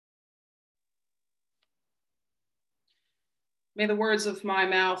May the words of my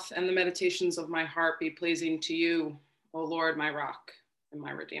mouth and the meditations of my heart be pleasing to you, O Lord, my rock and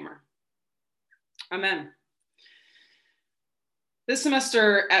my redeemer. Amen. This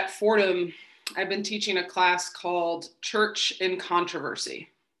semester at Fordham, I've been teaching a class called Church in Controversy.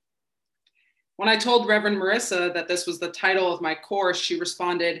 When I told Reverend Marissa that this was the title of my course, she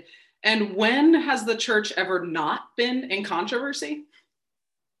responded, "And when has the church ever not been in controversy?"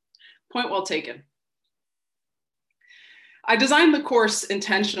 Point well taken. I designed the course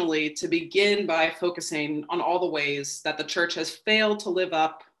intentionally to begin by focusing on all the ways that the church has failed to live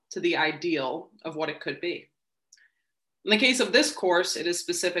up to the ideal of what it could be. In the case of this course, it is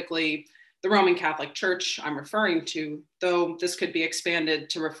specifically the Roman Catholic Church I'm referring to, though this could be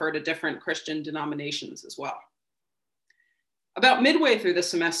expanded to refer to different Christian denominations as well. About midway through the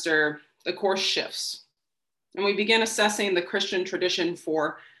semester, the course shifts, and we begin assessing the Christian tradition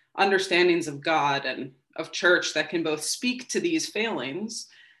for understandings of God and of church that can both speak to these failings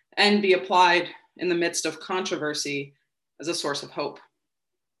and be applied in the midst of controversy as a source of hope.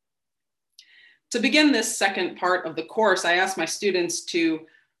 To begin this second part of the course, I asked my students to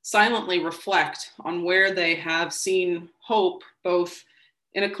silently reflect on where they have seen hope, both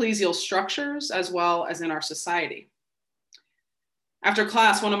in ecclesial structures as well as in our society. After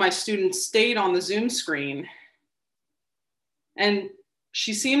class, one of my students stayed on the Zoom screen, and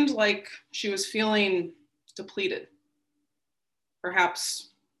she seemed like she was feeling depleted,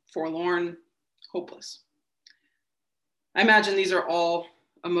 perhaps forlorn, hopeless. I imagine these are all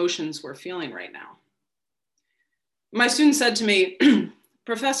emotions we're feeling right now. My student said to me,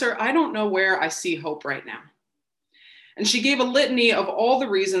 "Professor, I don't know where I see hope right now." And she gave a litany of all the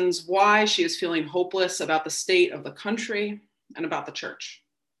reasons why she is feeling hopeless about the state of the country and about the church.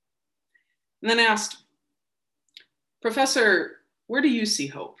 And then asked, "Professor, where do you see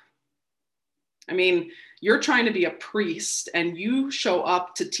hope? I mean, you're trying to be a priest and you show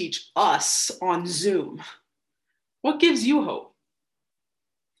up to teach us on Zoom. What gives you hope?"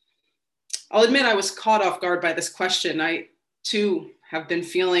 I'll admit I was caught off guard by this question. I, too, have been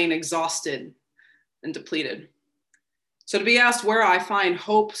feeling exhausted and depleted. So to be asked where I find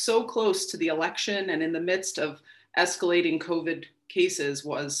hope so close to the election and in the midst of escalating COVID cases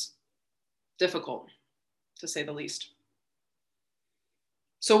was difficult, to say the least.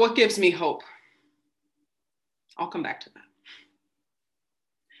 So what gives me hope? I'll come back to that.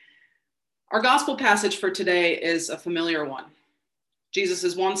 Our gospel passage for today is a familiar one. Jesus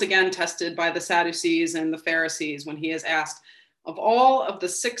is once again tested by the Sadducees and the Pharisees when he is asked, of all of the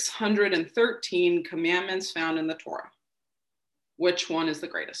 613 commandments found in the Torah, which one is the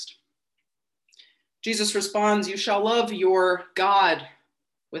greatest? Jesus responds, "You shall love your God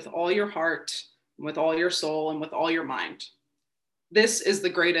with all your heart, and with all your soul, and with all your mind. This is the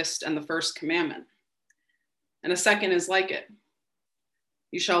greatest and the first commandment. And a second is like it.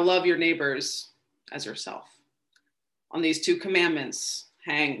 You shall love your neighbors as yourself. On these two commandments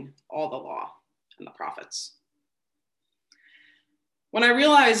hang all the law and the prophets." When I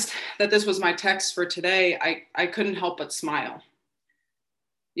realized that this was my text for today, I couldn't help but smile.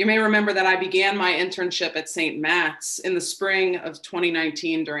 You may remember that I began my internship at St. Matt's in the spring of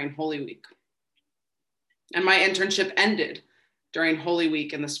 2019 during Holy Week. And my internship ended during Holy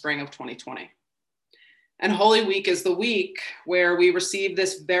Week in the spring of 2020. And Holy Week is the week where we receive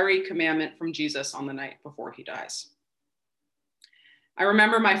this very commandment from Jesus on the night before he dies. I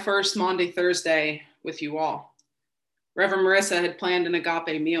remember my first Maundy Thursday with you all. Reverend Marissa had planned an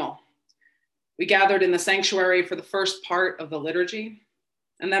agape meal. We gathered in the sanctuary for the first part of the liturgy,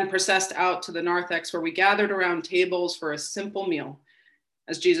 and then processed out to the narthex where we gathered around tables for a simple meal,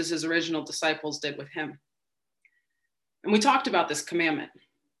 as Jesus' original disciples did with him. And we talked about this commandment.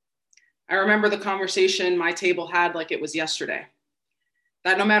 I remember the conversation my table had like it was yesterday,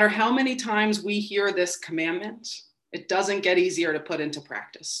 that no matter how many times we hear this commandment, it doesn't get easier to put into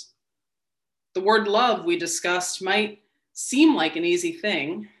practice. The word love we discussed might seem like an easy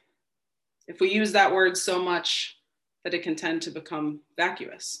thing if we use that word so much that it can tend to become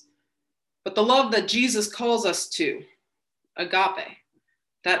vacuous. But the love that Jesus calls us to, agape,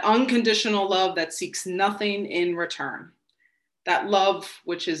 that unconditional love that seeks nothing in return, that love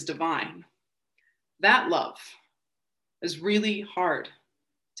which is divine, that love is really hard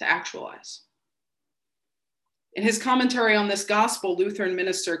to actualize. In his commentary on this gospel, Lutheran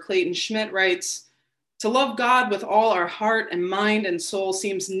minister Clayton Schmidt writes, "To love God with all our heart and mind and soul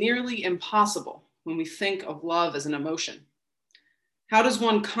seems nearly impossible when we think of love as an emotion. How does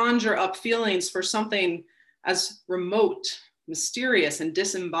one conjure up feelings for something as remote, mysterious, and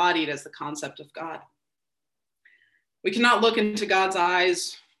disembodied as the concept of God? We cannot look into God's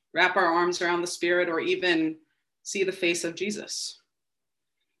eyes, wrap our arms around the Spirit, or even see the face of Jesus.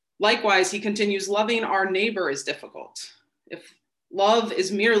 Likewise, he continues, loving our neighbor is difficult. If love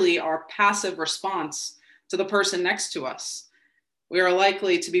is merely our passive response to the person next to us, we are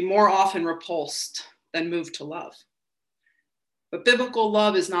likely to be more often repulsed than moved to love. But biblical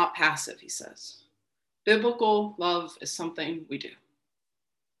love is not passive, he says. Biblical love is something we do.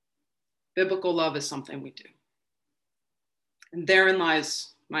 Biblical love is something we do. And therein lies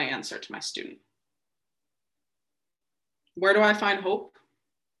my answer to my student. Where do I find hope?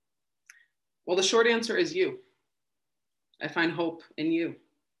 Well, the short answer is you. I find hope in you.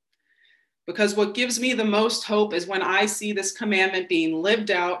 Because what gives me the most hope is when I see this commandment being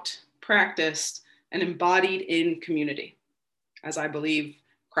lived out, practiced, and embodied in community, as I believe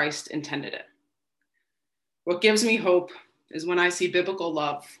Christ intended it. What gives me hope is when I see biblical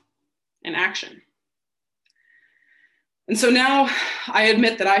love in action. And so now I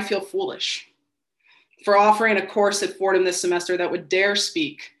admit that I feel foolish for offering a course at Fordham this semester that would dare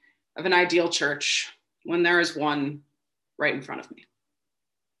speak of an ideal church when there is one right in front of me.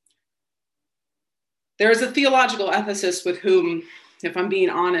 There is a theological ethicist with whom, if I'm being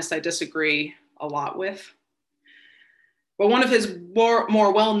honest, I disagree a lot with. But one of his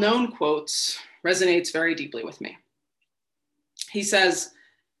more well-known quotes resonates very deeply with me. He says,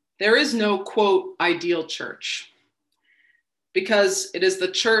 there is no, quote, ideal church, because it is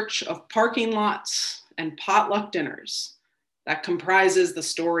the church of parking lots and potluck dinners that comprises the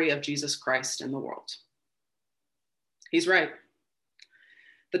story of Jesus Christ in the world. He's right.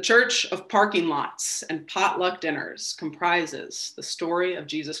 The church of parking lots and potluck dinners comprises the story of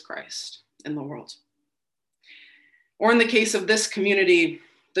Jesus Christ in the world. Or in the case of this community,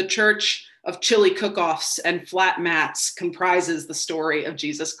 the church of chili cook-offs and flat mats comprises the story of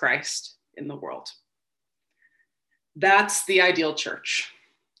Jesus Christ in the world. That's the ideal church.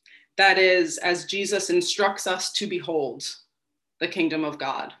 That is, as Jesus instructs us to behold the kingdom of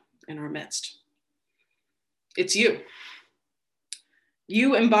God in our midst. It's you.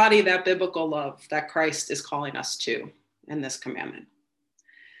 You embody that biblical love that Christ is calling us to in this commandment.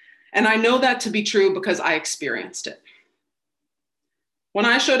 And I know that to be true because I experienced it. When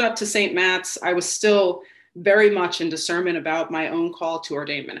I showed up to St. Matt's, I was still very much in discernment about my own call to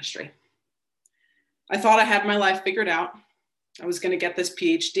ordained ministry. I thought I had my life figured out. I was going to get this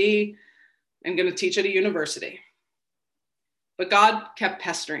PhD and going to teach at a university. But God kept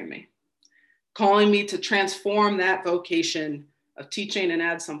pestering me, calling me to transform that vocation of teaching and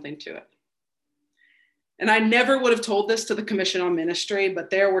add something to it. And I never would have told this to the Commission on Ministry, but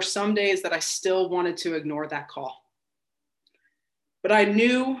there were some days that I still wanted to ignore that call. But I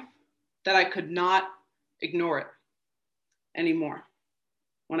knew that I could not ignore it anymore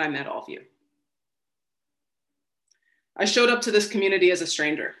when I met all of you. I showed up to this community as a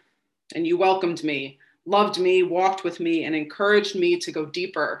stranger, and you welcomed me, loved me, walked with me, and encouraged me to go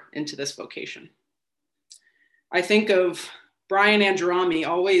deeper into this vocation. I think of Brian Andrommi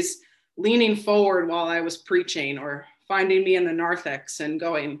always leaning forward while I was preaching, or finding me in the narthex and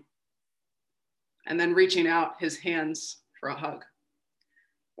going, and then reaching out his hands for a hug.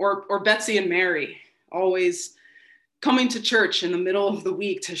 Or Betsy and Mary always coming to church in the middle of the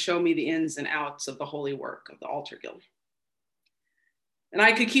week to show me the ins and outs of the holy work of the Altar Guild. And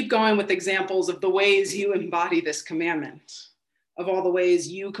I could keep going with examples of the ways you embody this commandment, of all the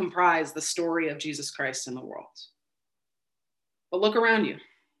ways you comprise the story of Jesus Christ in the world. But look around you.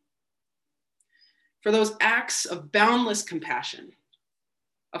 For those acts of boundless compassion,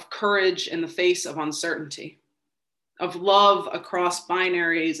 of courage in the face of uncertainty, of love across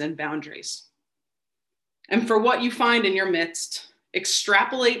binaries and boundaries. And for what you find in your midst,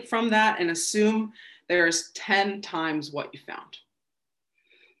 extrapolate from that and assume there's 10 times what you found.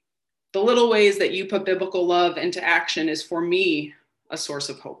 The little ways that you put biblical love into action is, for me, a source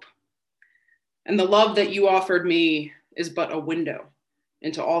of hope. And the love that you offered me is but a window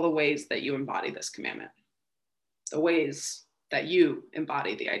into all the ways that you embody this commandment, the ways that you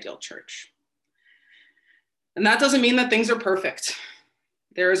embody the ideal church. And that doesn't mean that things are perfect.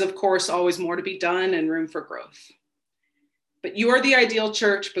 There is, of course, always more to be done and room for growth. But you are the ideal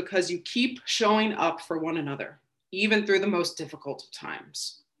church because you keep showing up for one another, even through the most difficult of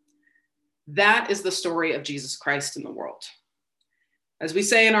times. That is the story of Jesus Christ in the world. As we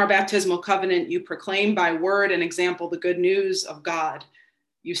say in our baptismal covenant, you proclaim by word and example the good news of God.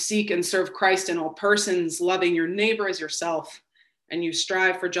 You seek and serve Christ in all persons, loving your neighbor as yourself, and you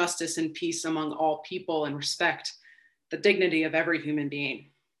strive for justice and peace among all people and respect the dignity of every human being.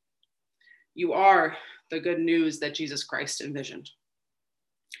 You are the good news that Jesus Christ envisioned.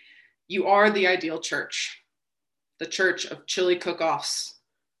 You are the ideal church, the church of chili cook-offs,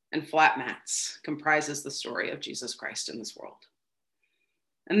 and flat mats comprises the story of Jesus Christ in this world.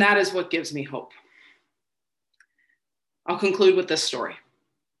 And that is what gives me hope. I'll conclude with this story.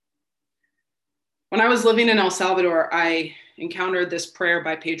 When I was living in El Salvador, I encountered this prayer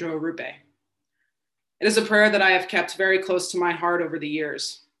by Pedro Arrupe. It is a prayer that I have kept very close to my heart over the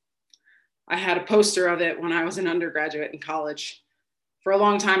years. I had a poster of it when I was an undergraduate in college. For a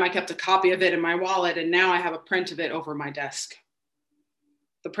long time, I kept a copy of it in my wallet, and now I have a print of it over my desk.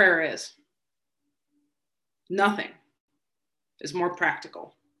 The prayer is, nothing is more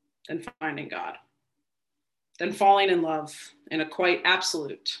practical than finding God, than falling in love in a quite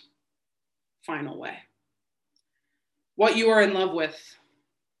absolute, final way. What you are in love with,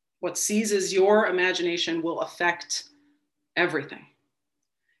 what seizes your imagination, will affect everything.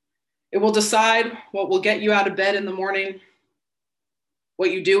 It will decide what will get you out of bed in the morning,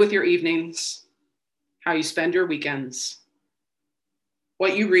 what you do with your evenings, how you spend your weekends,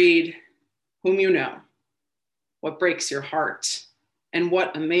 what you read, whom you know, what breaks your heart, and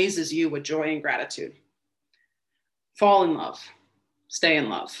what amazes you with joy and gratitude. Fall in love, stay in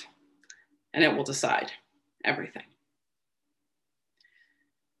love, and it will decide everything.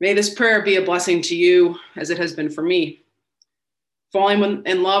 May this prayer be a blessing to you as it has been for me. Falling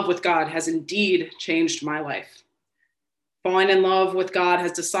in love with God has indeed changed my life. Falling in love with God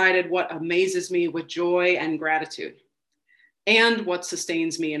has decided what amazes me with joy and gratitude, and what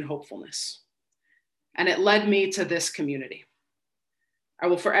sustains me in hopefulness. And it led me to this community. I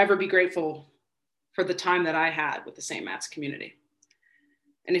will forever be grateful for the time that I had with the St. Matt's community.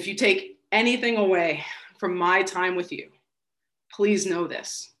 And if you take anything away from my time with you, please know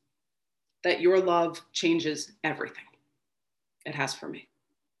this, that your love changes everything. It has for me.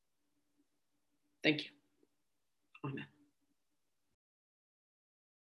 Thank you. Amen.